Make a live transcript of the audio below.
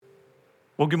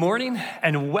Well, good morning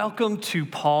and welcome to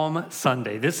Palm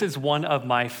Sunday. This is one of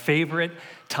my favorite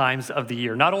times of the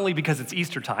year, not only because it's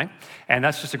Easter time, and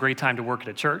that's just a great time to work at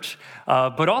a church,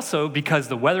 but also because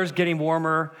the weather's getting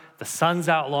warmer, the sun's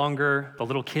out longer, the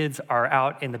little kids are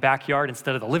out in the backyard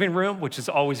instead of the living room, which is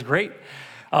always great.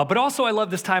 But also I love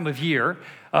this time of year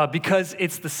because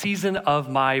it's the season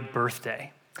of my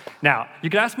birthday. Now,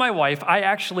 you can ask my wife, I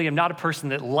actually am not a person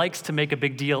that likes to make a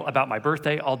big deal about my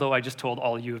birthday, although I just told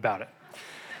all of you about it.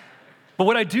 But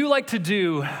what I do like to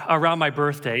do around my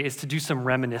birthday is to do some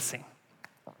reminiscing.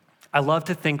 I love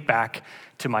to think back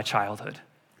to my childhood.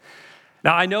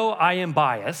 Now, I know I am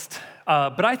biased,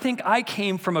 but I think I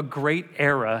came from a great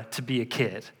era to be a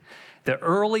kid, the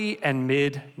early and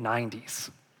mid-90s.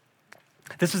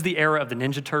 This is the era of the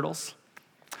Ninja Turtles,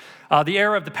 the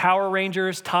era of the Power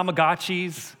Rangers,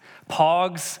 Tamagotchis,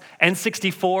 Pogs,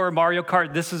 N64, Mario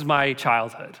Kart. This is my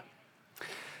childhood.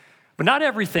 But not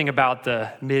everything about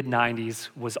the mid-90s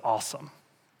was awesome.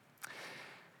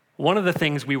 One of the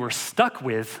things we were stuck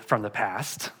with from the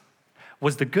past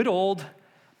was the good old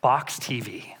box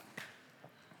TV.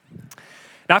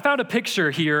 Now, I found a picture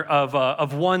here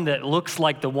of one that looks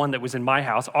like the one that was in my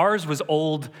house. Ours was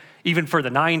old even for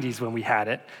the 90s when we had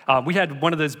it. We had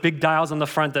one of those big dials on the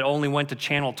front that only went to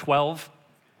channel 12.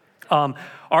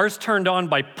 Ours turned on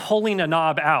by pulling a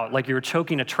knob out like you were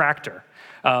choking a tractor.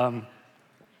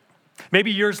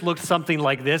 Maybe yours looked something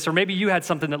like this, or maybe you had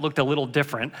something that looked a little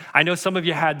different. I know some of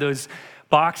you had those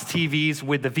box TVs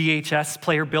with the VHS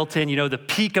player built in, the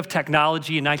peak of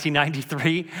technology in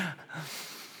 1993.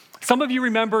 Some of you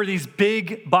remember these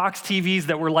big box TVs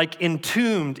that were like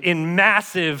entombed in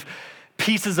massive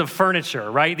pieces of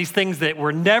furniture, right? These things that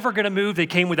were never gonna move, they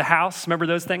came with a house. Remember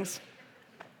those things?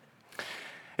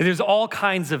 And there's all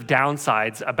kinds of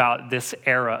downsides about this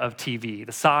era of TV,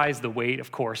 the size, the weight,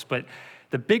 of course, but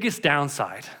the biggest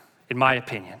downside, in my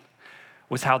opinion,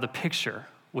 was how the picture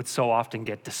would so often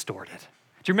get distorted.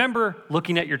 Do you remember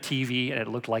looking at your TV and it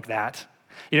looked like that?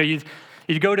 You'd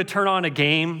go to turn on a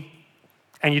game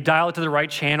and you dial it to the right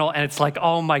channel and it's like,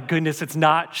 oh my goodness, it's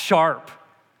not sharp.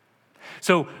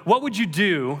 So what would you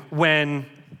do when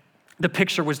the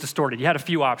picture was distorted? You had a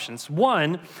few options.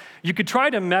 One, you could try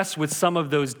to mess with some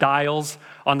of those dials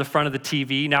on the front of the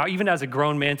TV. Now, even as a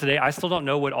grown man today, I still don't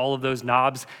know what all of those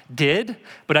knobs did,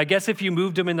 but I guess if you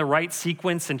moved them in the right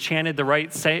sequence and chanted the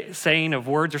right saying of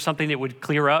words or something, it would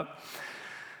clear up.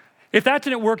 If that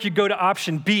didn't work, you'd go to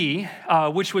option B,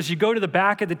 which was you go to the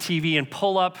back of the TV and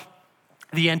pull up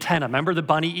the antenna. Remember the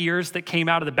bunny ears that came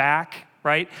out of the back?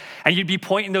 Right? And you'd be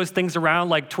pointing those things around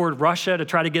like toward Russia to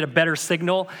try to get a better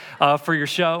signal for your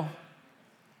show.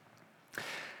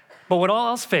 But when all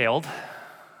else failed,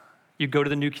 you'd go to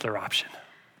the nuclear option.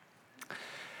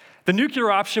 The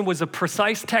nuclear option was a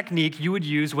precise technique you would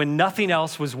use when nothing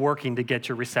else was working to get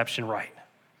your reception right.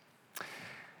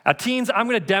 Now, teens, I'm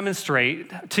gonna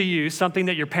demonstrate to you something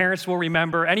that your parents will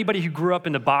remember, anybody who grew up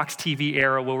in the box TV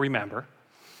era will remember.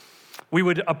 We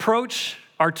would approach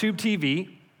our tube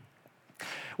TV,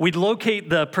 we'd locate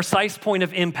the precise point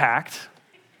of impact,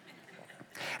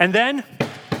 and then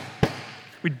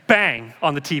we'd bang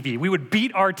on the TV. We would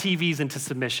beat our TVs into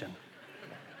submission.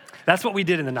 That's what we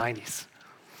did in the 90s.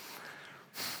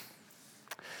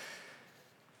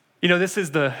 This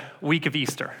is the week of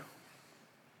Easter.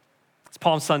 It's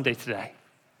Palm Sunday today.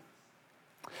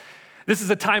 This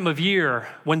is a time of year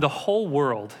when the whole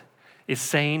world is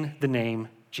saying the name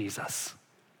Jesus.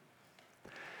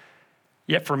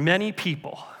 Yet for many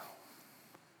people,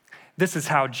 this is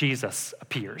how Jesus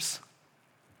appears.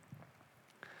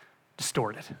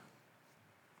 Distorted.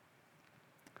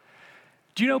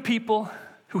 Do you know people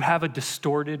who have a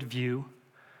distorted view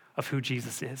of who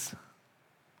Jesus is?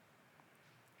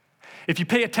 If you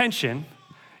pay attention,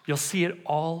 you'll see it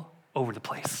all over the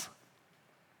place.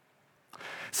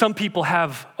 Some people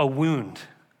have a wound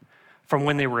from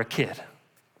when they were a kid.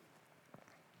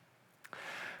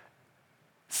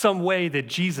 Some way that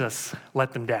Jesus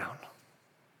let them down.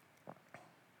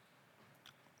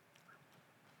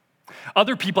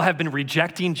 Other people have been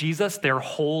rejecting Jesus their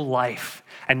whole life,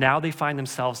 and now they find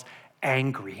themselves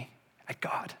angry at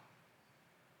God.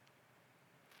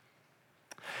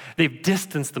 They've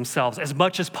distanced themselves as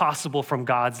much as possible from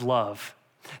God's love.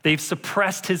 They've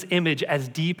suppressed his image as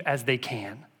deep as they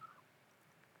can.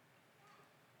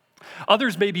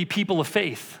 Others may be people of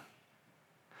faith,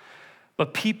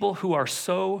 but people who are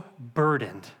so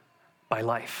burdened by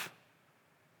life.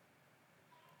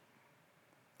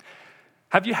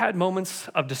 Have you had moments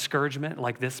of discouragement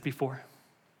like this before?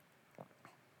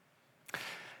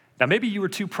 Now, maybe you were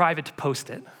too private to post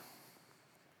it,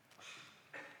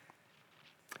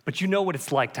 but you know what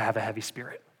it's like to have a heavy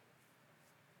spirit.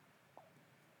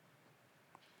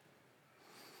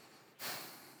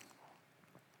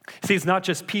 See, it's not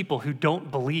just people who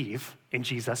don't believe in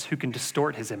Jesus who can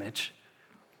distort his image.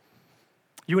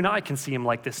 You and I can see him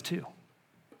like this too.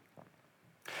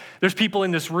 There's people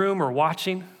in this room or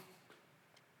watching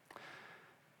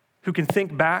who can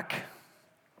think back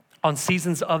on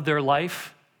seasons of their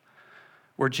life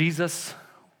where Jesus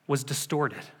was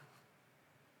distorted.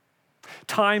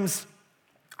 Times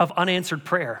of unanswered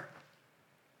prayer.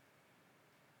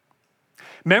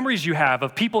 Memories you have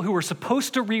of people who were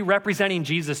supposed to be representing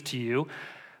Jesus to you,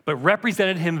 but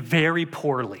represented him very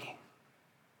poorly.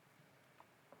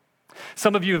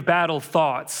 Some of you have battled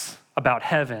thoughts about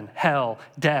heaven, hell,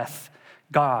 death,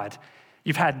 God.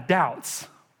 You've had doubts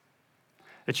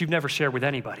that you've never shared with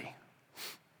anybody.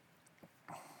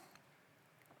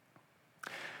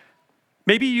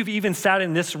 Maybe you've even sat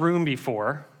in this room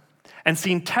before and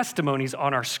seen testimonies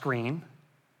on our screen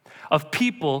of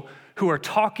people who are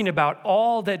talking about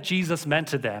all that Jesus meant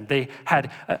to them. They had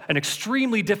an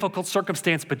extremely difficult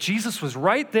circumstance, but Jesus was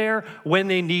right there when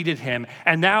they needed him.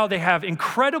 And now they have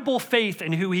incredible faith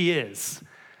in who he is.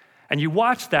 And you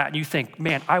watch that and you think,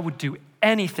 man, I would do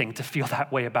anything to feel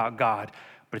that way about God,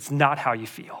 but it's not how you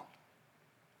feel.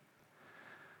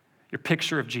 Your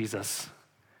picture of Jesus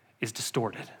is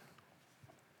distorted.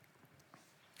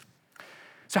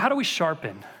 So how do we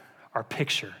sharpen our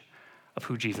picture of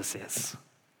who Jesus is?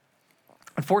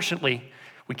 Unfortunately,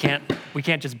 we can't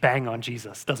just bang on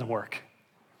Jesus. It doesn't work.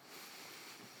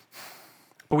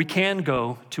 But we can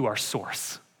go to our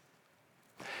source.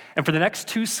 And for the next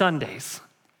 2 Sundays,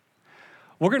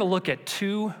 we're going to look at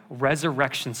 2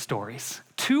 resurrection stories,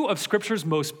 2 of Scripture's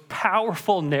most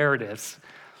powerful narratives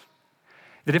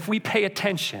that if we pay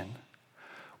attention,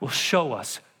 will show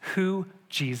us who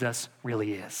Jesus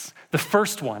really is. The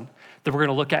first one that we're going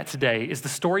to look at today is the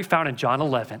story found in John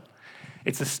 11.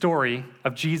 It's the story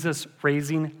of Jesus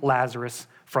raising Lazarus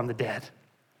from the dead.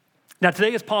 Now,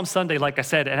 today is Palm Sunday, like I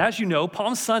said, and as you know,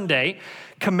 Palm Sunday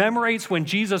commemorates when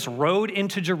Jesus rode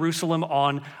into Jerusalem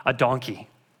on a donkey.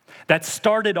 That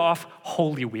started off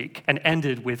Holy Week and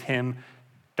ended with him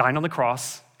dying on the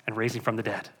cross and raising from the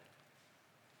dead.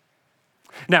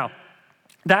 Now,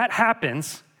 that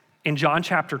happens in John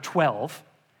chapter 12,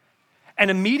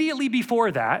 and immediately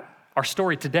before that, our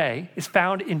story today is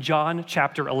found in John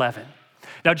chapter 11.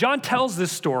 Now, John tells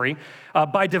this story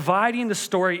by dividing the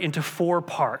story into 4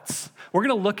 parts. We're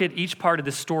going to look at each part of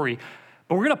this story,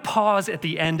 but we're going to pause at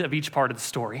the end of each part of the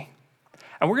story.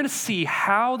 And we're going to see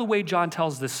how the way John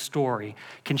tells this story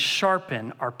can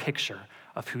sharpen our picture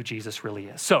of who Jesus really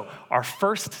is. So, our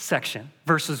first section,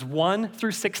 verses 1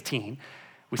 through 16,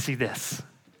 we see this.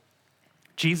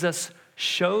 Jesus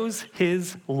shows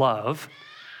his love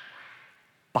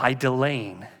by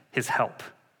delaying his help.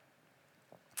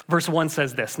 Verse 1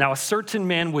 says this, "Now a certain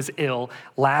man was ill,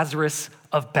 Lazarus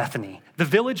of Bethany, the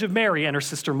village of Mary and her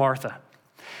sister Martha.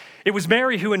 It was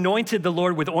Mary who anointed the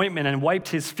Lord with ointment and wiped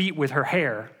his feet with her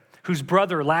hair, whose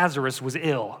brother Lazarus was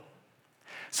ill.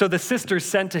 So the sisters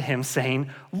sent to him, saying,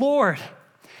 'Lord,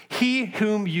 he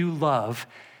whom you love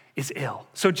is ill.'"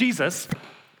 So Jesus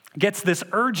gets this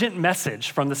urgent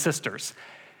message from the sisters.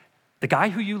 The guy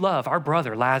who you love, our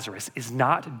brother Lazarus, is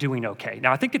not doing okay.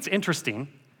 Now, I think it's interesting.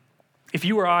 If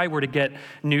you or I were to get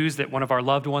news that one of our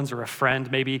loved ones or a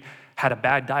friend maybe had a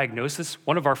bad diagnosis,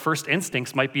 one of our first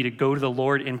instincts might be to go to the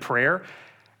Lord in prayer.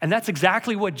 And that's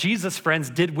exactly what Jesus' friends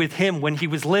did with him when he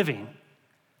was living.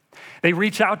 They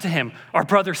reach out to him, "Our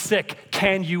brother's sick,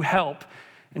 can you help?"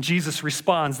 And Jesus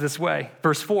responds this way.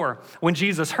 Verse 4, when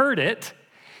Jesus heard it,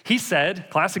 he said,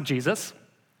 classic Jesus,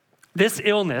 "This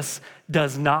illness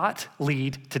does not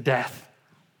lead to death.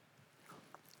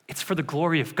 It's for the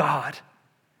glory of God,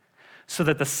 so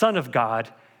that the Son of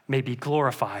God may be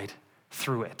glorified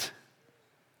through it."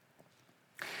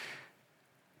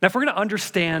 Now, if we're going to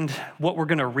understand what we're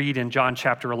going to read in John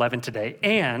chapter 11 today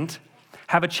and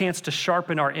have a chance to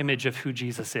sharpen our image of who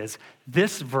Jesus is,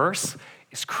 this verse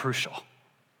is crucial.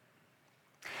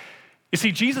 You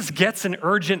see, Jesus gets an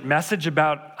urgent message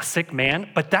about a sick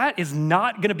man, but that is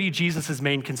not going to be Jesus'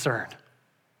 main concern.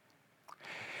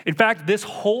 In fact, this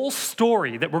whole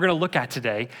story that we're going to look at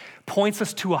today points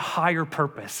us to a higher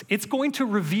purpose. It's going to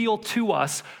reveal to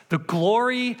us the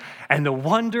glory and the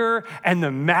wonder and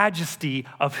the majesty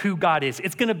of who God is.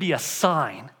 It's going to be a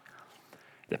sign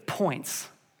that points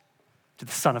to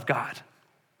the Son of God.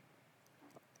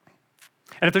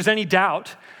 And if there's any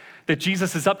doubt that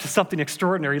Jesus is up to something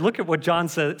extraordinary, look at what John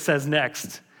says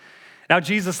next. "Now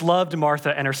Jesus loved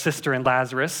Martha and her sister and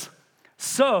Lazarus.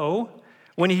 So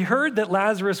when he heard that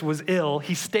Lazarus was ill,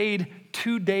 he stayed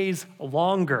 2 days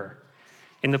longer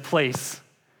in the place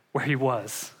where he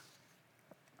was."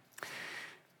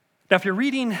 Now, if you're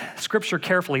reading scripture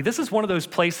carefully, this is one of those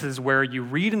places where you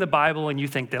read in the Bible and you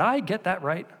think, did I get that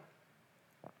right?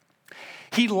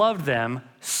 He loved them,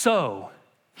 so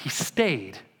he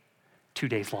stayed 2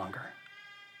 days longer.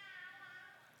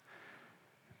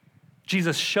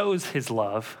 Jesus shows his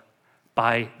love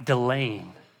by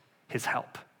delaying his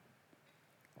help.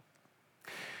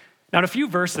 Now, in a few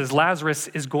verses, Lazarus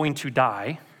is going to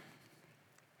die.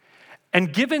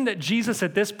 And given that Jesus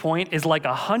at this point is like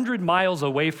 100 miles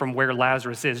away from where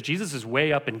Lazarus is, Jesus is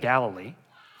way up in Galilee.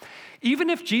 Even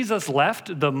if Jesus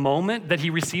left the moment that he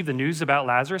received the news about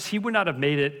Lazarus, he would not have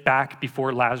made it back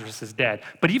before Lazarus is dead.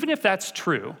 But even if that's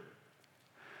true,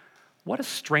 what a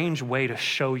strange way to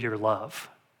show your love,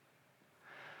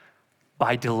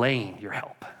 by delaying your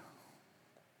help.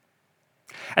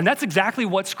 And that's exactly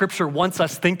what Scripture wants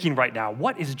us thinking right now.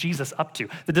 What is Jesus up to?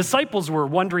 The disciples were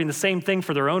wondering the same thing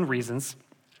for their own reasons.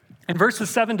 In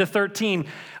verses 7 to 13,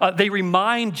 they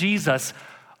remind Jesus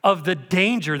of the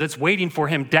danger that's waiting for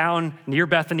him down near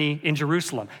Bethany in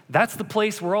Jerusalem. That's the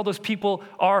place where all those people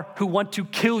are who want to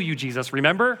kill you, Jesus,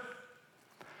 remember?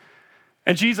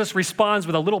 And Jesus responds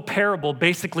with a little parable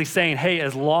basically saying, hey,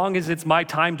 as long as it's my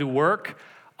time to work,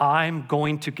 I'm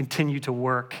going to continue to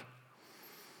work.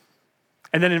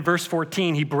 And then in verse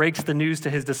 14, he breaks the news to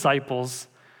his disciples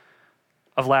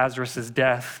of Lazarus'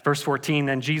 death. Verse 14,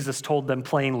 then Jesus told them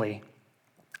plainly,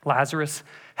 Lazarus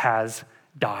has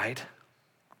died.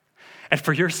 And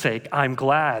for your sake, I'm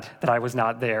glad that I was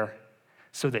not there,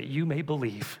 so that you may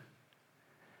believe.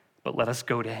 But let us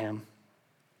go to him.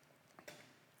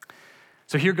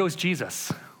 So here goes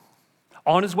Jesus,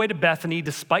 on his way to Bethany,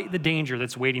 despite the danger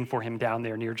that's waiting for him down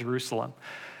there near Jerusalem.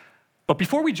 But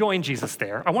before we join Jesus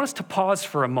there, I want us to pause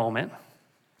for a moment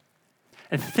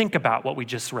and think about what we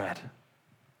just read.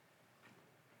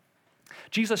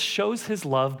 Jesus shows his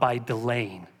love by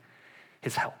delaying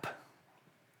his help.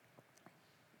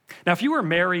 Now, if you were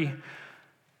Mary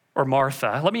or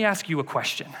Martha, let me ask you a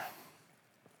question.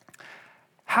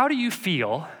 How do you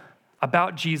feel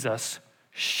about Jesus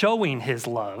showing his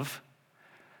love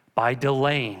by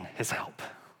delaying his help?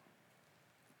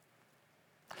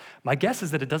 My guess is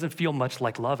that it doesn't feel much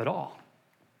like love at all.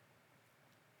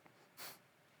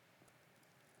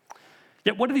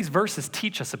 Yet, what do these verses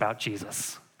teach us about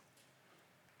Jesus?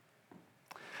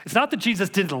 It's not that Jesus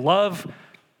didn't love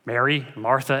Mary,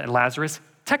 Martha, and Lazarus.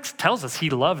 Text tells us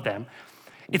he loved them.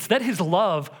 It's that his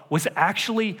love was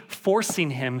actually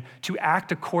forcing him to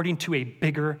act according to a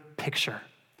bigger picture.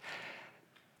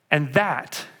 And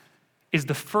that is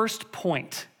the first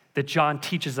point that John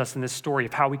teaches us in this story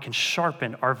of how we can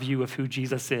sharpen our view of who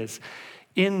Jesus is.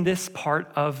 In this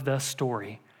part of the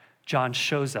story, John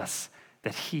shows us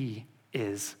that he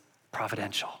is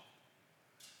providential.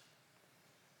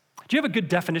 Do you have a good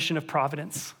definition of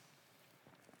providence?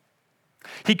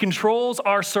 He controls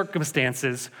our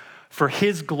circumstances for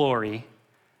his glory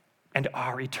and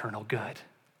our eternal good.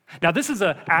 Now, this is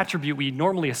an attribute we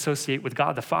normally associate with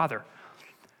God the Father,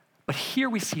 but here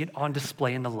we see it on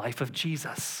display in the life of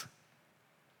Jesus.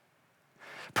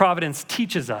 Providence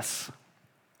teaches us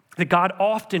that God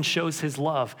often shows his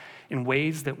love in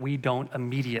ways that we don't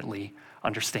immediately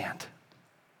understand.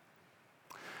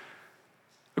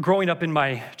 Growing up in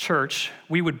my church,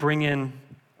 we would bring in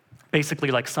basically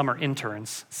like summer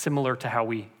interns, similar to how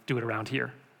we do it around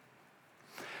here.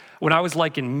 When I was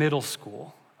like in middle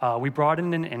school, we brought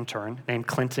in an intern named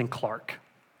Clinton Clark.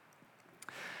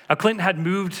 Now, Clinton had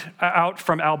moved out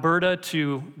from Alberta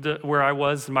to where I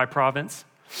was in my province,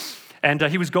 and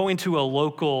he was going to a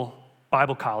local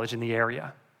Bible college in the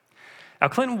area. Now,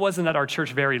 Clinton wasn't at our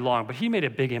church very long, but he made a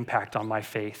big impact on my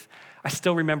faith. I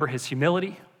still remember his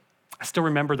humility. I still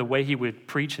remember the way he would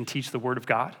preach and teach the Word of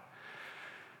God.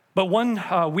 But one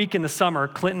week in the summer,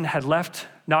 Clinton had left.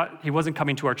 He wasn't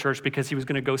coming to our church because he was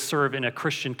going to go serve in a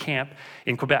Christian camp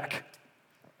in Quebec.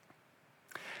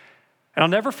 And I'll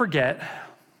never forget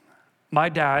my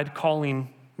dad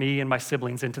calling me and my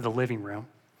siblings into the living room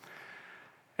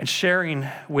and sharing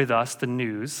with us the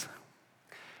news,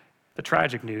 the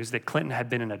tragic news, that Clinton had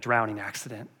been in a drowning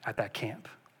accident at that camp.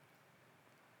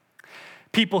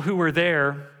 People who were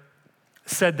there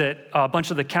said that a bunch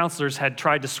of the counselors had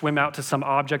tried to swim out to some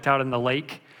object out in the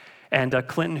lake, and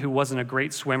Clinton, who wasn't a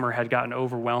great swimmer, had gotten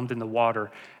overwhelmed in the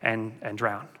water and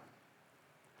drowned.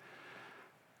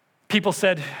 People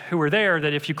said who were there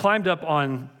that if you climbed up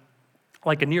on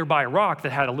like a nearby rock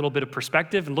that had a little bit of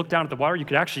perspective and looked down at the water, you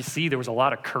could actually see there was a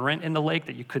lot of current in the lake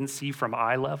that you couldn't see from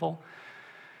eye level.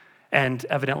 And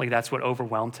evidently that's what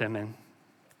overwhelmed him, and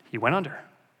he went under.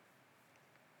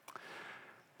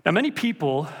 Now, many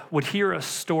people would hear a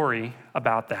story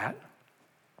about that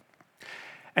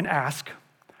and ask,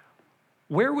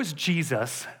 where was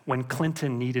Jesus when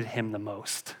Clinton needed him the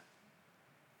most?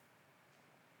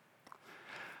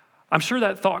 I'm sure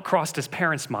that thought crossed his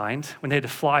parents' mind when they had to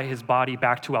fly his body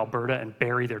back to Alberta and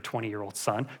bury their 20-year-old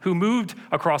son, who moved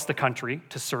across the country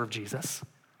to serve Jesus.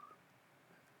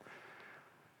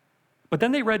 But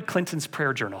then they read Clinton's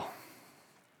prayer journal.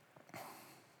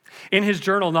 In his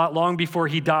journal, not long before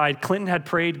he died, Clinton had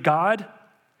prayed, God,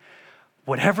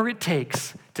 whatever it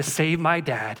takes to save my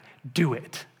dad, do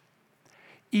it,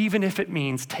 even if it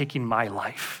means taking my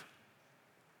life.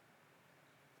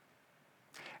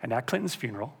 And at Clinton's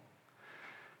funeral,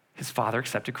 his father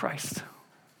accepted Christ.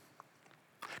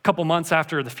 A couple months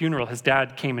after the funeral, his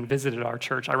dad came and visited our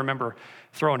church. I remember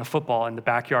throwing a football in the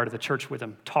backyard of the church with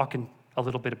him, talking a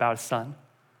little bit about his son.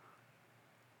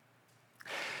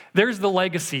 There's the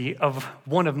legacy of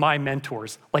one of my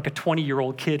mentors, like a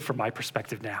 20-year-old kid from my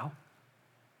perspective now,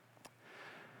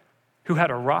 who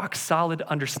had a rock-solid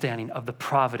understanding of the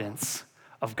providence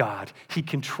of God. He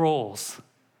controls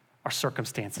our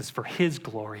circumstances for his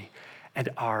glory and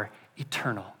our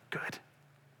eternal good.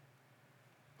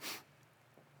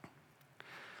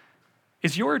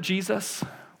 Is your Jesus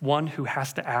one who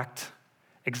has to act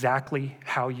exactly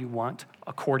how you want,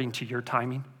 according to your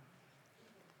timing?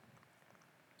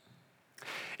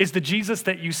 Is the Jesus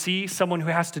that you see someone who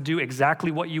has to do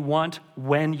exactly what you want,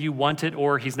 when you want it,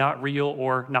 or he's not real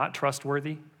or not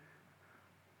trustworthy?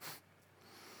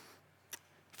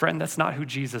 Friend, that's not who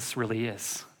Jesus really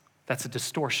is. That's a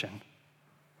distortion.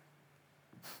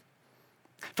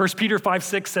 1 Peter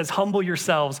 5:6 says, humble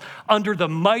yourselves under the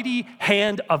mighty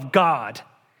hand of God,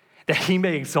 that he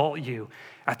may exalt you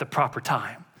at the proper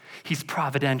time. He's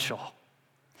providential.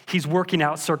 He's working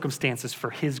out circumstances for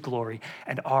his glory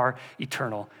and our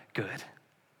eternal good.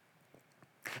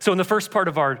 So in the first part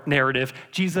of our narrative,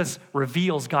 Jesus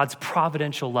reveals God's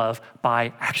providential love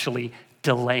by actually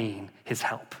delaying his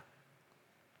help.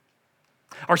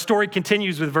 Our story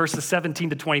continues with verses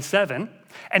 17 to 27,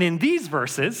 and in these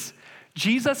verses,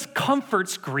 Jesus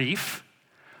comforts grief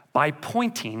by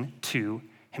pointing to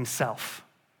himself.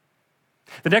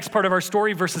 The next part of our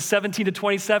story, verses 17 to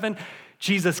 27,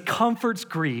 Jesus comforts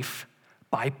grief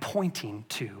by pointing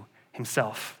to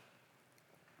himself.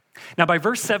 Now, by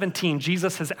verse 17,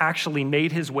 Jesus has actually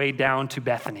made his way down to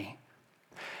Bethany.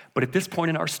 But at this point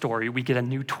in our story, we get a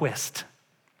new twist.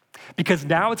 Because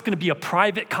now it's going to be a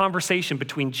private conversation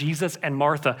between Jesus and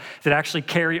Martha that actually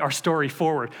carry our story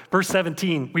forward. Verse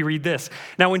 17, we read this.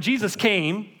 Now, when Jesus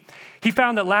came, he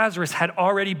found that Lazarus had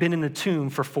already been in the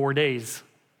tomb for 4 days.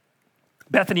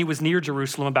 Bethany was near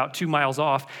Jerusalem, about 2 miles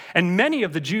off, and many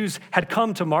of the Jews had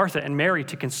come to Martha and Mary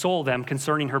to console them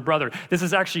concerning her brother. This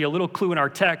is actually a little clue in our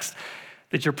text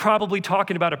that you're probably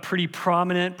talking about a pretty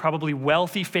prominent, probably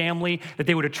wealthy family, that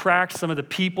they would attract some of the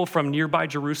people from nearby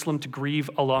Jerusalem to grieve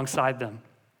alongside them.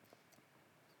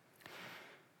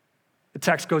 The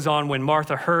text goes on, when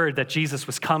Martha heard that Jesus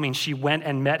was coming, she went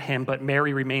and met him, but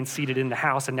Mary remained seated in the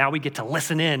house. And now we get to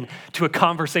listen in to a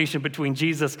conversation between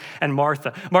Jesus and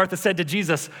Martha. Martha said to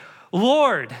Jesus,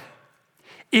 Lord,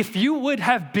 if you would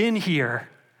have been here,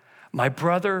 my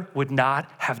brother would not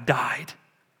have died.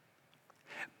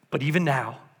 But even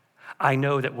now, I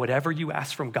know that whatever you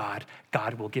ask from God,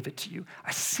 God will give it to you.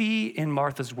 I see in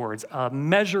Martha's words a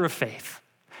measure of faith.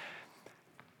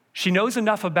 She knows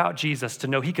enough about Jesus to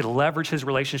know he could leverage his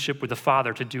relationship with the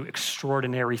Father to do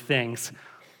extraordinary things.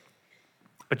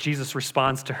 But Jesus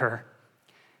responds to her,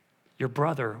 your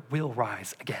brother will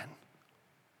rise again.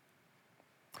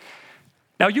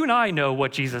 Now, you and I know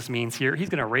what Jesus means here. He's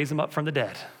going to raise him up from the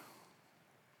dead.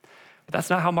 But that's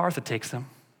not how Martha takes him.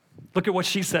 Look at what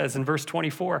she says in verse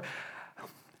 24.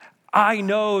 I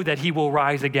know that he will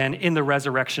rise again in the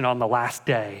resurrection on the last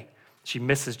day. She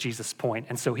misses Jesus' point,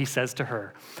 and so he says to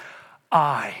her,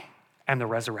 I am the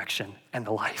resurrection and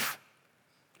the life.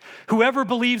 Whoever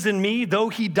believes in me, though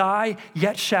he die,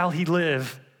 yet shall he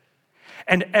live.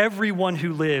 And everyone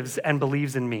who lives and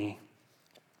believes in me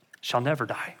shall never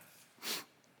die.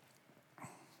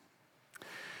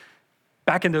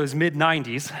 Back in those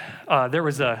mid-90s, there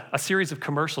was a series of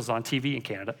commercials on TV in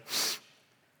Canada.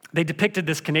 They depicted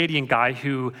this Canadian guy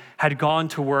who had gone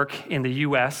to work in the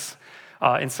U.S.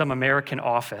 In some American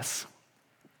office.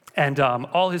 And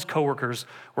all his coworkers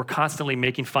were constantly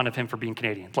making fun of him for being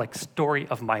Canadian. Like, story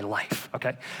of my life,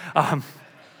 okay? But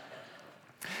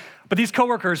these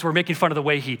coworkers were making fun of the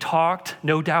way he talked,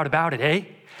 no doubt about it, eh?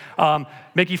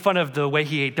 Making fun of the way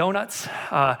he ate donuts,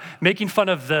 making fun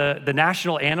of the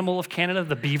national animal of Canada,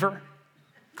 the beaver.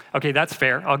 Okay, that's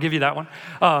fair. I'll give you that one.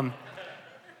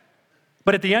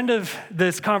 But at the end of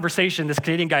this conversation, this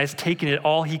Canadian guy is taking it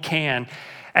all he can,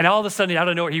 And all of a sudden, out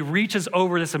of nowhere, he reaches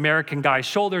over this American guy's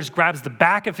shoulders, grabs the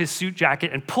back of his suit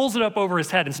jacket, and pulls it up over his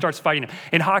head and starts fighting him.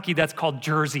 In hockey, that's called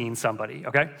jerseying somebody,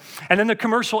 okay? And then the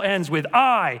commercial ends with,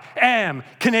 "I am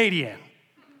Canadian."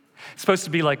 It's supposed to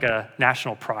be like a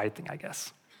national pride thing, I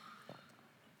guess.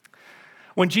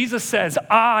 When Jesus says,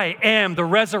 "I am the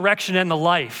resurrection and the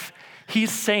life,"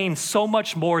 he's saying so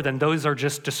much more than those are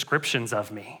just descriptions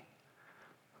of me.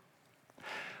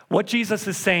 What Jesus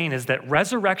is saying is that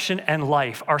resurrection and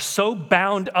life are so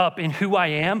bound up in who I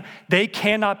am, they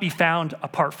cannot be found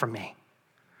apart from me.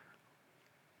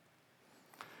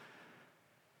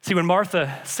 See, when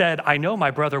Martha said, "I know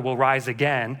my brother will rise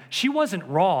again," she wasn't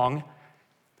wrong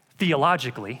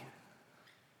theologically.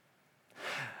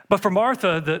 But for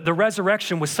Martha, the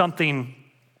resurrection was something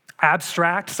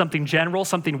abstract, something general,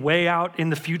 something way out in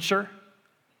the future.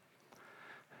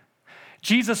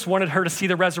 Jesus wanted her to see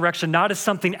the resurrection not as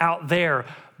something out there,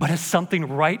 but as something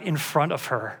right in front of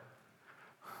her.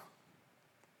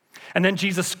 And then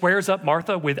Jesus squares up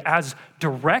Martha with as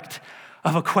direct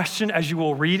of a question as you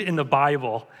will read in the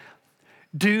Bible.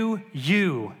 Do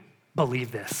you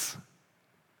believe this?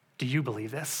 Do you believe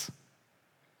this?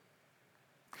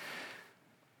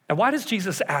 And why does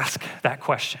Jesus ask that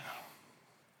question?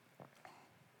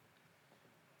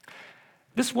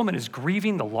 This woman is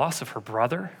grieving the loss of her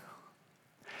brother.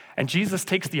 And Jesus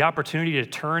takes the opportunity to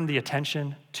turn the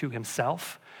attention to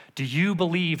himself. Do you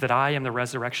believe that I am the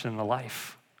resurrection and the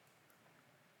life?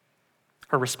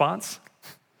 Her response?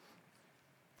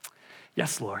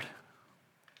 Yes, Lord.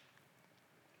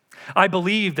 I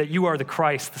believe that you are the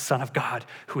Christ, the Son of God,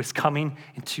 who is coming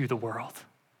into the world.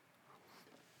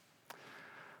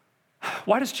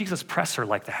 Why does Jesus press her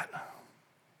like that?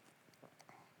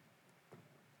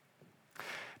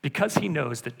 Because he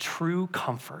knows that true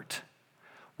comfort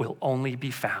will only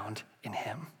be found in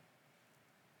him.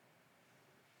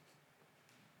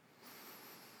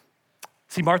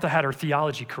 See, Martha had her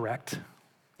theology correct.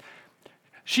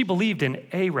 She believed in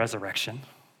a resurrection,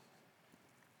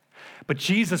 but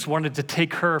Jesus wanted to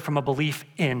take her from a belief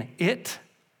in it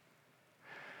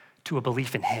to a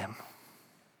belief in him.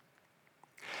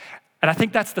 And I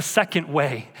think that's the second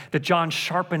way that John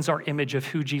sharpens our image of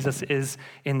who Jesus is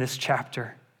in this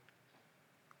chapter.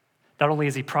 Not only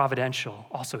is he providential,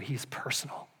 also he's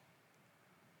personal.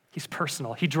 He's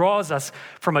personal. He draws us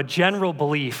from a general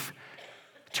belief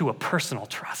to a personal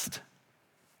trust.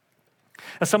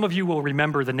 Now, some of you will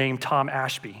remember the name Tom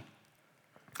Ashby.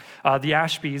 The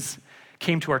Ashbys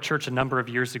came to our church a number of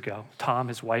years ago. Tom,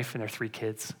 his wife, and their 3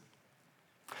 kids.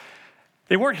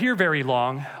 They weren't here very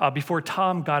long before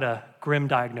Tom got a grim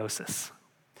diagnosis.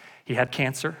 He had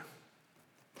cancer.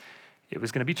 It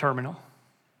was going to be terminal.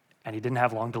 And he didn't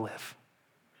have long to live.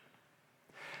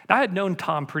 Now, I had known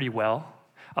Tom pretty well.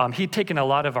 He'd taken a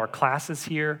lot of our classes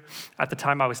here. At the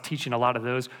time, I was teaching a lot of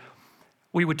those.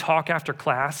 We would talk after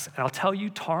class, and I'll tell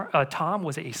you, Tom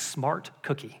was a smart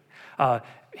cookie.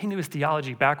 He knew his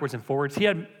theology backwards and forwards. He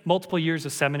had multiple years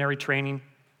of seminary training.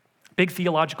 Big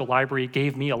theological library,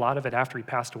 gave me a lot of it after he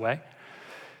passed away.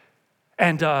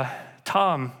 And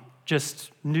Tom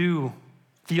just knew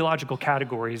theological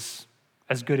categories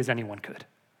as good as anyone could.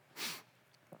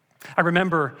 I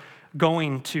remember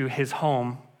going to his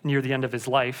home near the end of his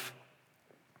life,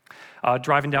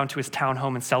 driving down to his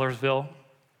townhome in Sellersville,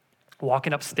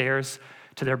 walking upstairs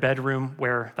to their bedroom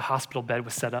where the hospital bed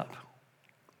was set up.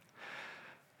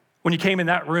 When you came in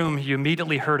that room, you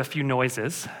immediately heard a few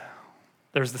noises.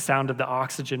 There was the sound of the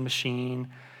oxygen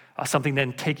machine, something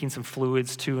then taking some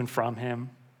fluids to and from him.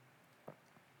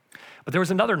 But there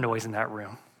was another noise in that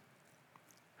room.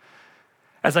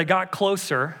 As I got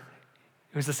closer,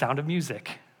 it was the sound of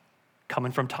music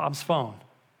coming from Tom's phone.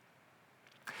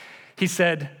 He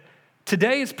said,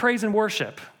 "Today is praise and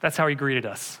worship." That's how he greeted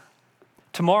us.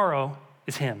 "Tomorrow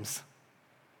is hymns."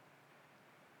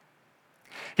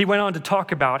 He went on to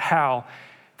talk about how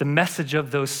the message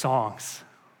of those songs,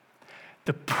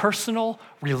 the personal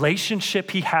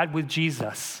relationship he had with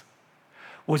Jesus,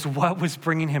 was what was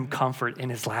bringing him comfort in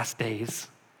his last days.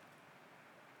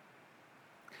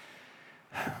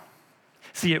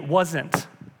 See, it wasn't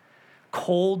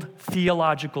cold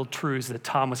theological truths that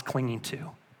Tom was clinging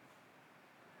to.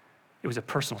 It was a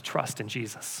personal trust in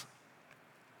Jesus.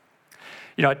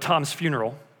 You know, at Tom's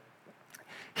funeral,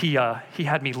 he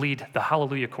had me lead the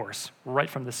Hallelujah chorus right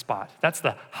from this spot. That's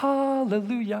the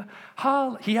Hallelujah.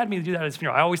 He had me do that at his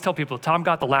funeral. I always tell people, Tom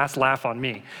got the last laugh on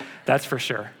me. That's for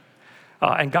sure.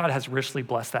 And God has richly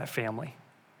blessed that family,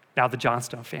 now the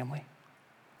Johnstone family.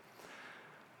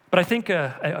 But I think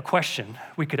a question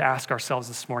we could ask ourselves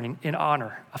this morning in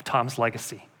honor of Tom's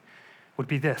legacy would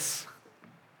be this.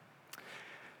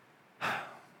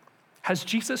 Has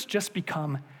Jesus just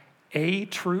become a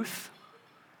truth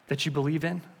that you believe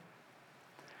in?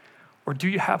 Or do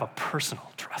you have a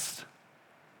personal trust?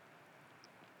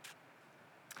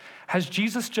 Has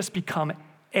Jesus just become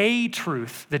a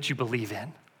truth that you believe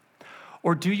in?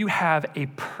 Or do you have a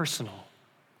personal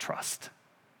trust?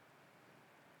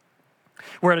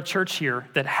 We're at a church here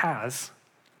that has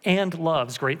and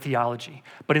loves great theology.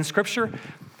 But in Scripture,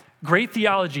 great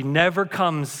theology never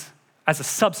comes as a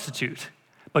substitute,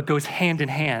 but goes hand in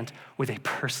hand with a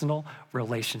personal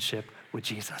relationship with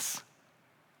Jesus.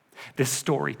 This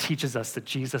story teaches us that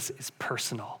Jesus is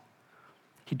personal.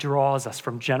 He draws us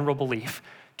from general belief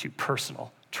to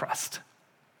personal trust.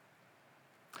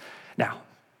 Now,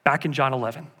 back in John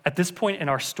 11, at this point in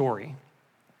our story,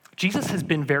 Jesus has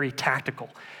been very tactical,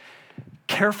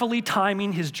 carefully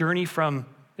timing his journey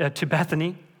to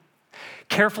Bethany,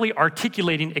 carefully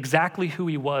articulating exactly who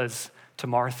he was to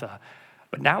Martha.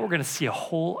 But now we're going to see a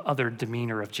whole other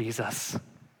demeanor of Jesus.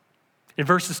 In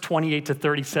verses 28 to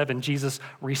 37, Jesus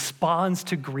responds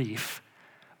to grief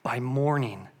by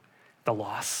mourning the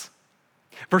loss.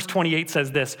 Verse 28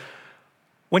 says this,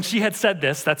 when she had said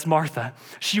this, that's Martha,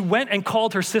 she went and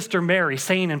called her sister Mary,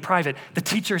 saying in private, "The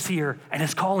teacher's here and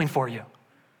is calling for you."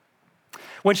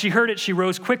 When she heard it, she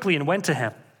rose quickly and went to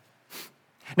him.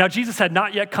 Now Jesus had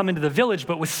not yet come into the village,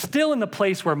 but was still in the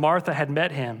place where Martha had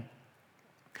met him.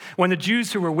 When the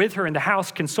Jews who were with her in the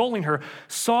house consoling her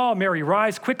saw Mary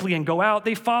rise quickly and go out,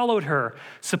 they followed her,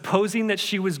 supposing that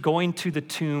she was going to the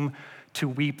tomb to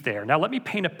weep there. Now let me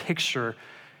paint a picture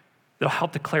that'll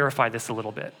help to clarify this a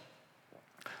little bit.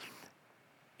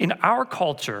 In our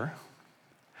culture,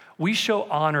 we show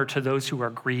honor to those who are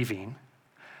grieving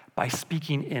by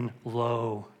speaking in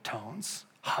low tones,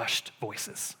 hushed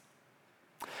voices.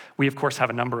 We, of course,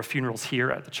 have a number of funerals here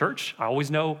at the church. I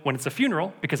always know when it's a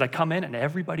funeral because I come in and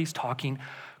everybody's talking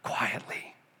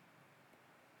quietly.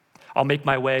 I'll make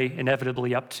my way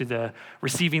inevitably up to the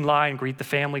receiving line, greet the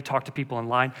family, talk to people in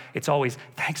line. It's always,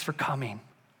 "Thanks for coming."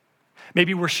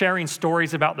 Maybe we're sharing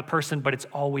stories about the person, but it's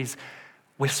always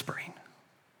whispering.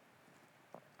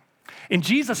 In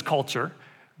Jesus' culture,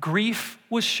 grief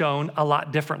was shown a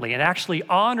lot differently. And actually,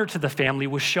 honor to the family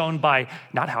was shown by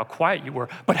not how quiet you were,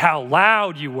 but how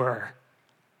loud you were.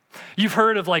 You've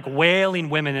heard of like wailing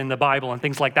women in the Bible and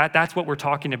things like that. That's what we're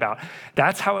talking about.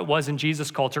 That's how it was in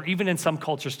Jesus' culture, even in some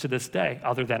cultures to this day,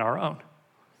 other than our own.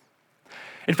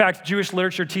 In fact, Jewish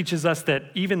literature teaches us that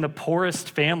even the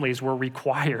poorest families were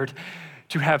required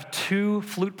to have 2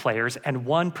 flute players and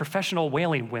 1 professional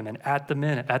wailing woman at the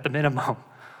minimum.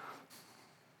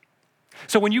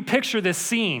 So when you picture this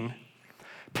scene,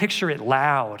 picture it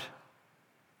loud.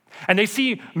 And they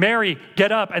see Mary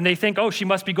get up and they think, "Oh, she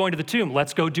must be going to the tomb.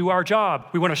 Let's go do our job.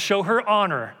 We want to show her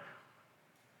honor."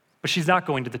 But she's not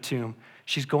going to the tomb.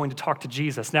 She's going to talk to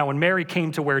Jesus. Now, when Mary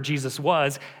came to where Jesus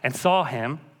was and saw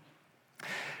him,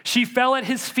 she fell at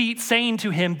his feet, saying to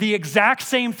him the exact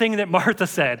same thing that Martha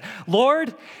said.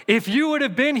 "Lord, if you would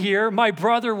have been here, my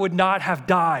brother would not have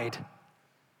died."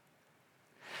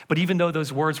 But even though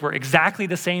those words were exactly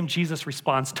the same, Jesus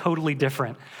responds totally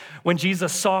different. When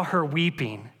Jesus saw her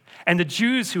weeping, and the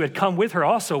Jews who had come with her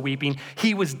also weeping,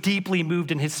 he was deeply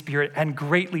moved in his spirit and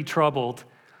greatly troubled.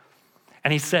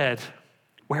 And he said,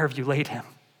 "Where have you laid him?"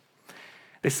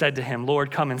 They said to him,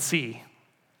 "Lord, come and see."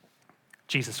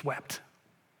 Jesus wept.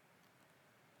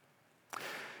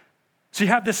 So you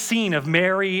have this scene of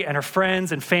Mary and her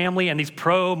friends and family and these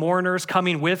pro-mourners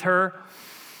coming with her.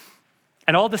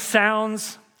 And all the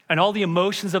sounds and all the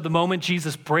emotions of the moment,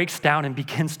 Jesus breaks down and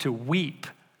begins to weep.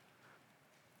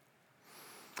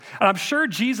 And I'm sure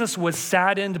Jesus was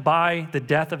saddened by the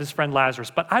death of his friend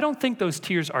Lazarus, but I don't think those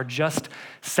tears are just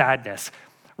sadness.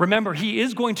 Remember, he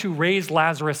is going to raise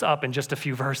Lazarus up in just a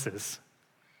few verses.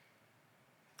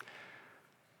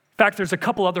 In fact, there's a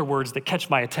couple other words that catch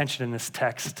my attention in this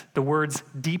text. The words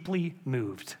 "deeply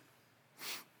moved."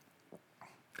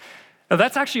 Now,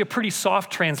 that's actually a pretty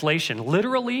soft translation.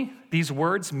 Literally, these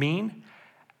words mean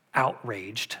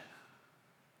outraged.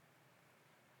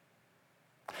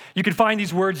 You can find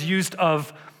these words used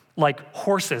of like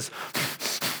horses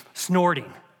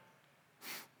snorting.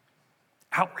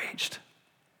 Outraged.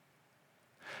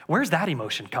 Where's that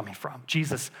emotion coming from?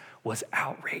 Jesus was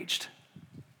outraged.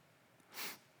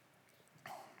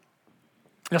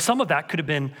 Now, some of that could have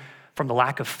been from the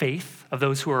lack of faith of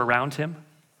those who are around him.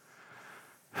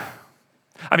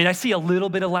 I mean, I see a little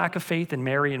bit of lack of faith in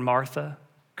Mary and Martha.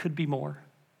 Could be more.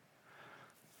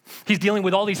 He's dealing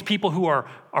with all these people who are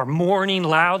mourning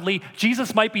loudly.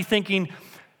 Jesus might be thinking,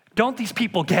 "Don't these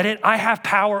people get it? I have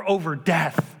power over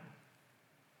death."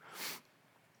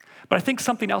 But I think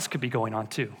something else could be going on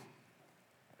too.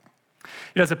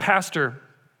 As a pastor,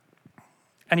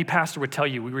 any pastor would tell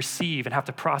you we receive and have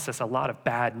to process a lot of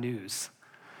bad news,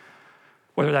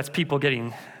 whether that's people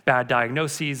getting bad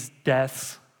diagnoses,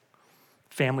 deaths,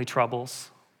 family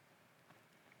troubles.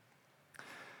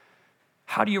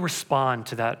 How do you respond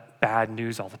to that bad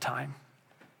news all the time?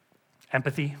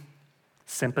 Empathy,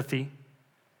 sympathy,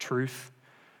 truth,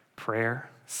 prayer,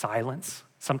 silence,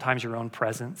 sometimes your own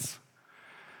presence,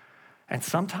 and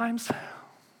sometimes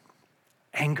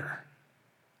anger.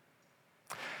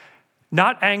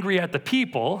 Not angry at the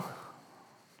people,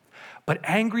 but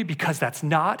angry because that's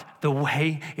not the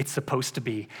way it's supposed to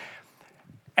be.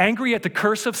 Angry at the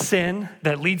curse of sin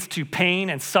that leads to pain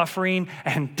and suffering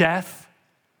and death.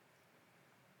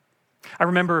 I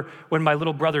remember when my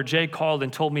little brother Jay called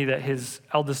and told me that his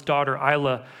eldest daughter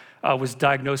Isla was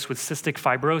diagnosed with cystic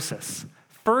fibrosis.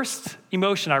 First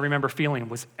emotion I remember feeling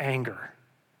was anger.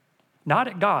 Not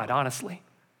at God, honestly.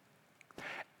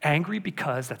 Angry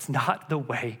because that's not the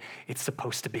way it's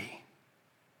supposed to be.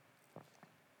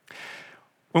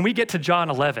 When we get to John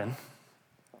 11,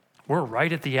 we're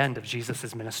right at the end of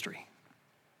Jesus' ministry.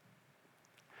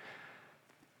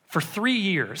 For 3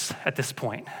 years at this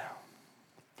point,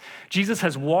 Jesus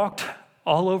has walked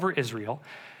all over Israel,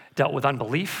 dealt with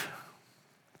unbelief,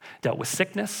 dealt with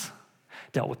sickness,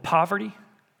 dealt with poverty,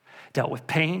 dealt with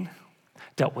pain,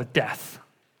 dealt with death.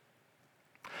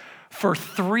 For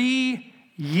 3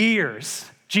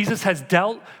 years, Jesus has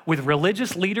dealt with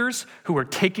religious leaders who are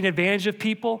taking advantage of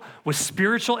people, with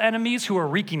spiritual enemies who are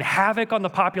wreaking havoc on the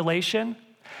population.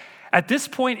 At this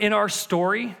point in our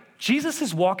story, Jesus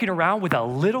is walking around with a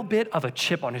little bit of a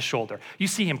chip on his shoulder. You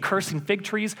see him cursing fig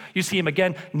trees. You see him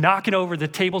again knocking over the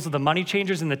tables of the money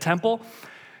changers in the temple.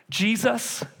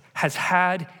 Jesus has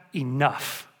had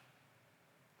enough.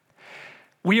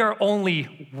 We are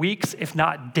only weeks, if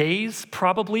not days,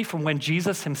 probably from when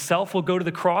Jesus himself will go to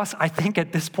the cross. I think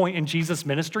at this point in Jesus'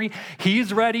 ministry,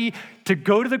 he's ready to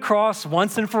go to the cross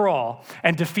once and for all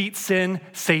and defeat sin,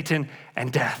 Satan,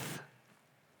 and death.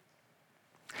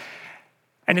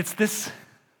 And it's this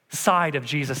side of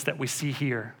Jesus that we see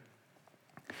here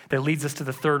that leads us to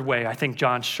the third way. I think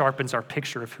John sharpens our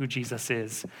picture of who Jesus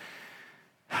is.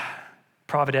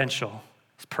 Providential,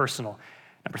 he's personal.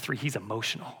 Number 3, he's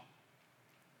emotional.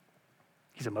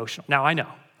 He's emotional. Now, I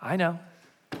know.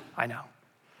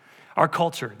 Our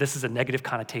culture, this is a negative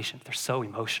connotation. They're so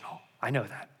emotional. I know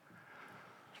that.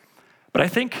 But I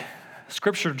think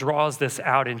Scripture draws this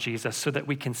out in Jesus so that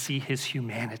we can see his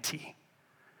humanity.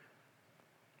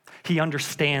 He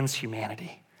understands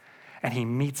humanity, and he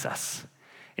meets us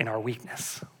in our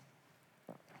weakness.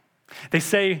 They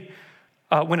say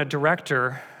when a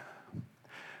director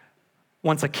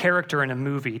wants a character in a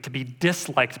movie to be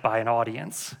disliked by an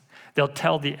audience, they'll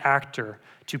tell the actor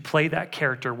to play that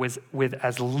character with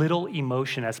as little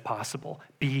emotion as possible.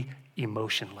 Be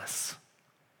emotionless.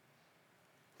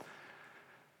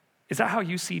 Is that how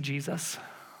you see Jesus?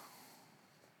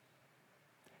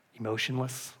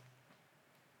 Emotionless?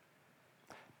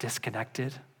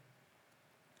 Disconnected?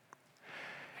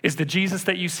 Is the Jesus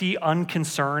that you see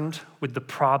unconcerned with the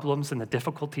problems and the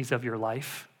difficulties of your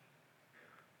life?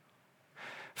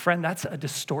 Friend, that's a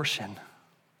distortion.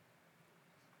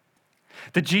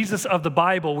 The Jesus of the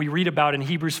Bible we read about in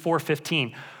Hebrews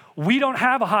 4:15. We don't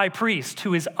have a high priest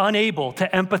who is unable to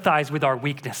empathize with our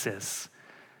weaknesses,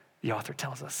 the author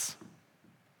tells us.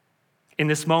 In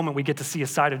this moment, we get to see a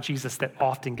side of Jesus that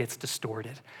often gets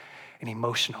distorted, an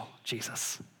emotional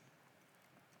Jesus.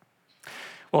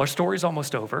 Well, our story's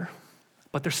almost over,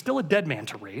 but there's still a dead man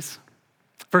to raise.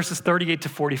 Verses 38 to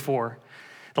 44,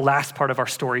 the last part of our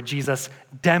story, Jesus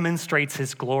demonstrates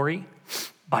his glory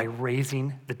by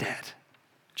raising the dead.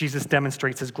 Jesus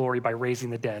demonstrates his glory by raising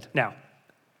the dead. Now,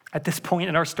 at this point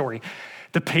in our story,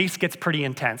 the pace gets pretty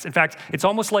intense. In fact, it's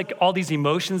almost like all these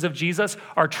emotions of Jesus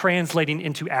are translating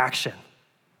into action.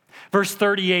 Verse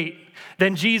 38,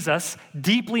 then Jesus,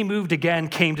 deeply moved again,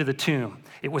 came to the tomb.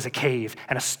 It was a cave,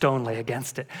 and a stone lay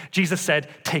against it. Jesus said,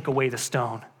 take away the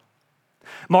stone.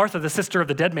 Martha, the sister of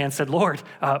the dead man, said, Lord,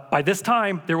 by this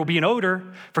time there will be an odor,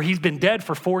 for he's been dead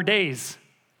for 4 days.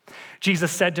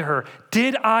 Jesus said to her,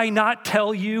 did I not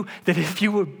tell you that if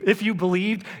you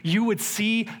believed, you would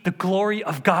see the glory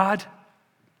of God?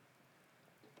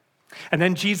 And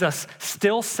then Jesus,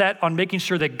 still set on making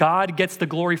sure that God gets the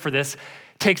glory for this,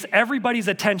 takes everybody's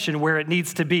attention where it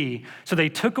needs to be. So they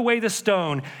took away the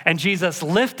stone, and Jesus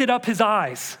lifted up his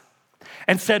eyes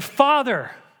and said,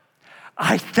 Father,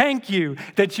 I thank you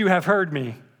that you have heard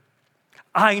me.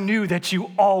 I knew that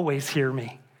you always hear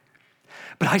me.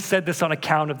 But I said this on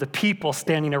account of the people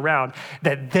standing around,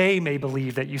 that they may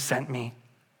believe that you sent me.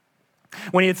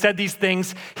 When he had said these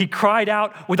things, he cried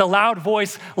out with a loud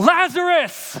voice,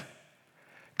 "Lazarus,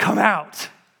 come out."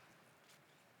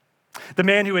 The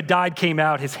man who had died came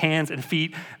out, his hands and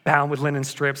feet bound with linen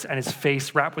strips and his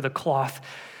face wrapped with a cloth.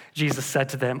 Jesus said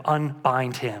to them,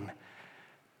 "Unbind him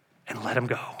and let him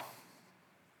go."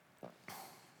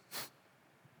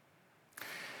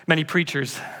 Many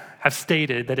preachers have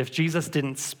stated that if Jesus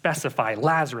didn't specify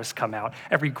Lazarus come out,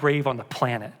 every grave on the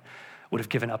planet would have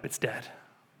given up its dead.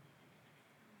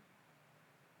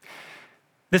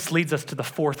 This leads us to the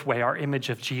fourth way our image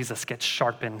of Jesus gets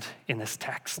sharpened in this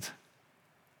text.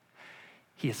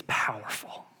 He is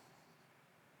powerful.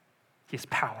 He is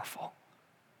powerful.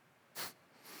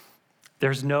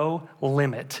 There's no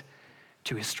limit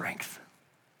to his strength.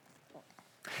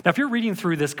 Now, if you're reading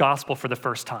through this gospel for the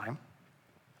first time,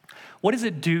 what does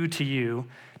it do to you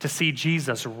to see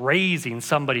Jesus raising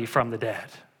somebody from the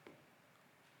dead?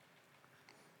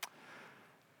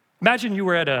 Imagine you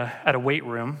were at a weight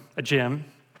room, a gym,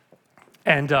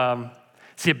 and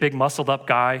see a big muscled up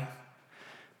guy,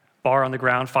 bar on the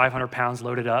ground, 500 pounds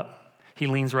loaded up. He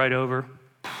leans right over,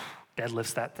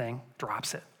 deadlifts that thing,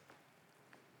 drops it.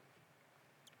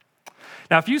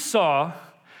 Now, if you saw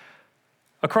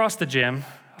across the gym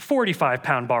a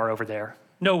 45-pound bar over there,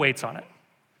 no weights on it,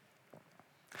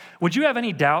 would you have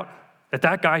any doubt that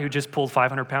that guy who just pulled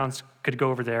 500 pounds could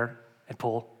go over there and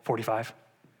pull 45?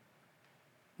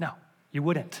 No, you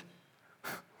wouldn't.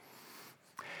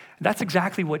 That's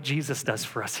exactly what Jesus does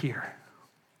for us here.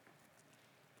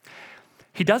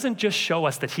 He doesn't just show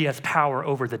us that he has power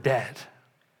over the dead.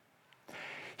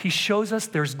 He shows us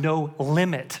there's no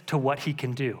limit to what he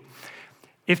can do.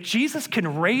 If Jesus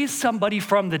can raise somebody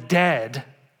from the dead,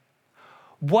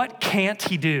 what can't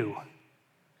he do?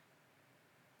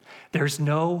 There's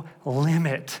no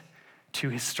limit to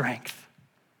his strength.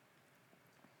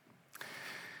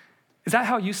 Is that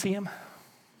how you see him?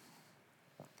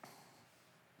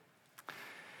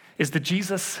 Is the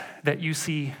Jesus that you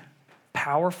see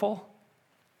powerful,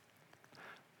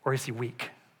 or is he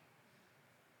weak?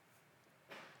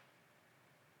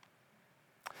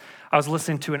 I was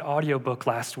listening to an audiobook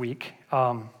last week.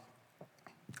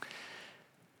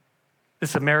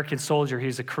 This American soldier,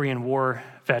 he's a Korean War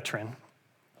veteran,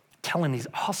 telling these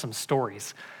awesome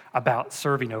stories about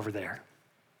serving over there.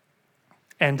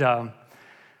 And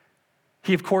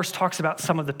he, of course, talks about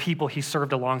some of the people he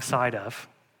served alongside of.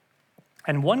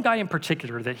 And one guy in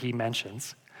particular that he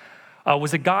mentions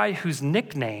was a guy whose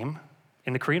nickname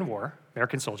in the Korean War,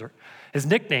 American soldier, his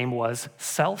nickname was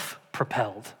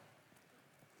Self-Propelled.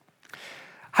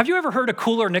 Have you ever heard a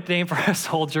cooler nickname for a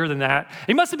soldier than that?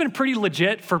 It must have been pretty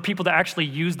legit for people to actually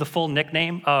use the full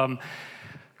nickname.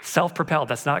 Self-propelled,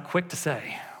 that's not quick to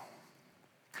say.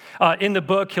 In the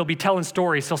book, he'll be telling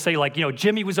stories. He'll say like,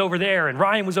 Jimmy was over there and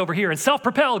Ryan was over here and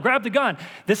self-propelled, grab the gun.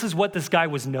 This is what this guy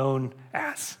was known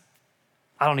as.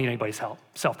 I don't need anybody's help,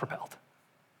 self-propelled.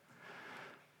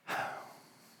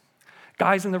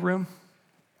 Guys in the room,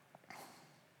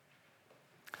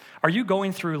 are you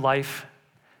going through life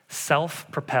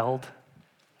self-propelled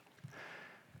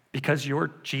because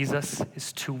your Jesus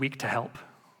is too weak to help?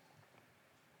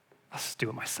 I'll just do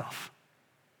it myself.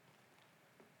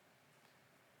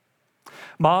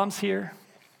 Moms here,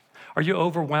 are you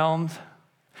overwhelmed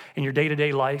in your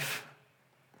day-to-day life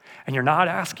and you're not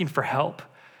asking for help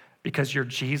because your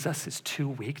Jesus is too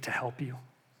weak to help you?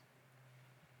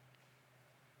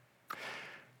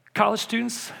 College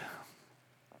students,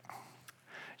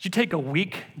 you take a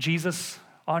weak Jesus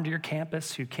onto your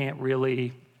campus who can't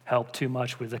really help too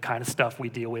much with the kind of stuff we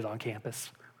deal with on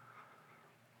campus.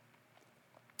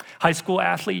 High school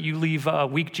athlete, you leave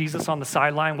weak Jesus on the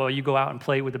sideline while you go out and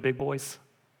play with the big boys.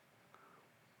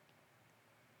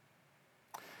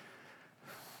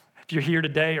 If you're here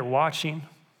today or watching,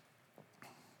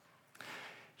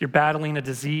 you're battling a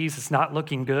disease, it's not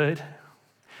looking good.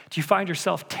 Do you find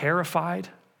yourself terrified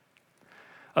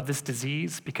of this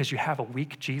disease because you have a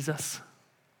weak Jesus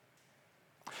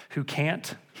who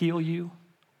can't heal you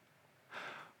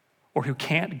or who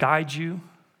can't guide you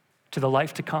to the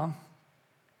life to come?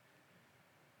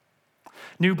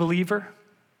 New believer,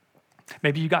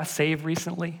 maybe you got saved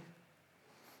recently.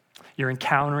 You're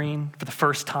encountering for the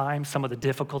first time some of the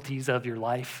difficulties of your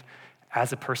life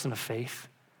as a person of faith.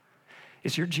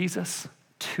 Is your Jesus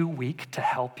too weak to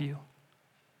help you?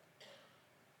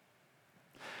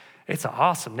 It's an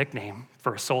awesome nickname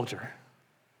for a soldier.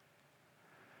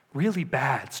 Really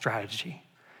bad strategy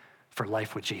for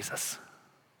life with Jesus.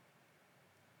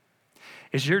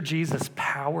 Is your Jesus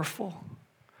powerful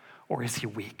or is he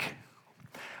weak?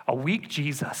 A weak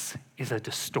Jesus is a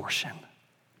distortion.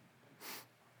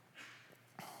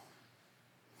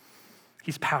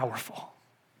 He's powerful.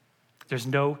 There's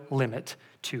no limit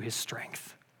to his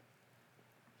strength.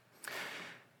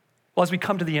 Well, as we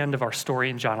come to the end of our story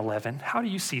in John 11, how do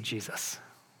you see Jesus?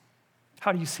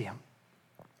 How do you see him?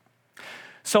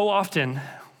 So often,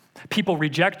 people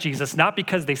reject Jesus not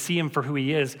because they see him for who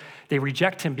he is, they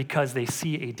reject him because they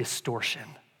see a distortion.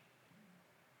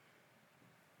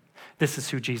 This is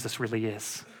who Jesus really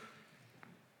is.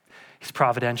 He's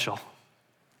providential.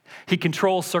 He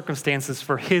controls circumstances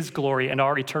for his glory and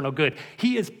our eternal good.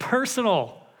 He is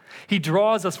personal. He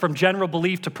draws us from general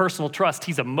belief to personal trust.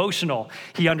 He's emotional.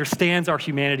 He understands our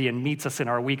humanity and meets us in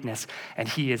our weakness. And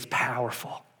he is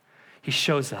powerful. He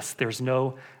shows us there's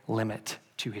no limit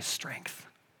to his strength.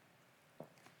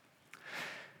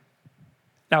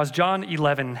 Now, as John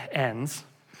 11 ends,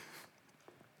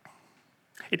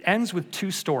 it ends with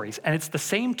two stories, and it's the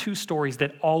same two stories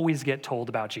that always get told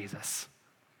about Jesus.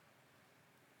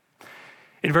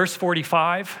 In verse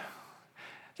 45,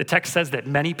 the text says that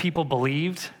many people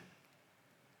believed,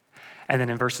 and then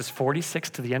in verses 46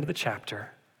 to the end of the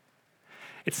chapter,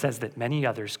 it says that many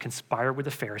others conspired with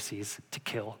the Pharisees to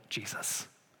kill Jesus.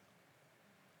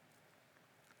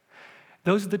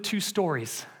 Those are the two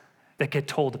stories that get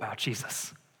told about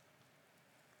Jesus.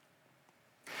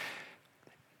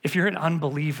 If you're an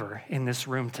unbeliever in this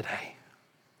room today,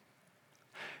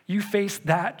 you face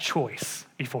that choice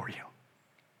before you.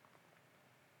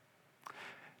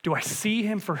 Do I see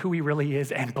him for who he really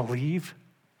is and believe?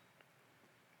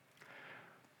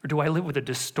 Or do I live with a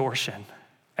distortion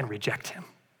and reject him?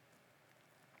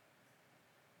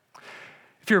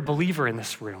 If you're a believer in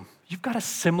this room, you've got a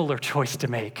similar choice to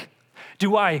make.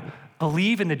 Do I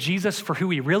believe in the Jesus for who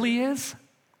he really is?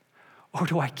 Or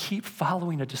do I keep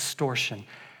following a distortion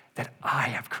that I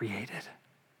have created?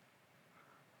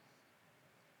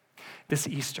 This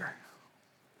Easter,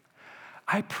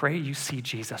 I pray you see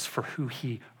Jesus for who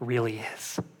he really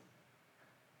is.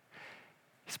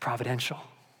 He's providential,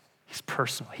 he's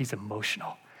personal, he's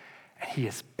emotional, and he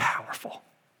is powerful.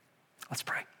 Let's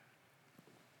pray.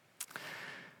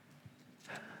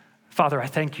 Father, I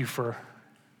thank you for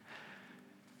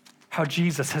how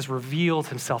Jesus has revealed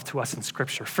himself to us in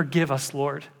Scripture. Forgive us,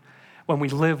 Lord, when we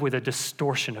live with a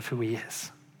distortion of who he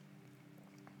is.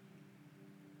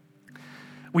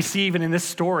 We see even in this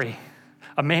story,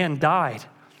 a man died,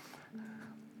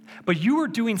 but you were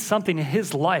doing something in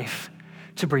his life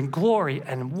to bring glory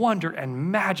and wonder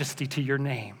and majesty to your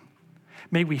name.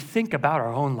 May we think about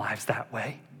our own lives that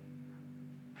way.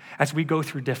 As we go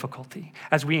through difficulty,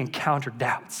 as we encounter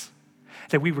doubts,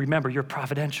 that we remember you're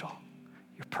providential,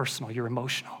 you're personal, you're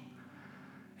emotional,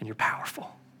 and you're powerful.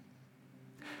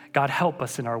 God, help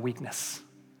us in our weakness.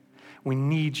 We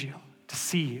need you to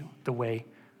see you the way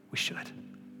we should.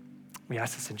 We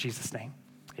ask this in Jesus' name.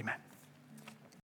 Amen.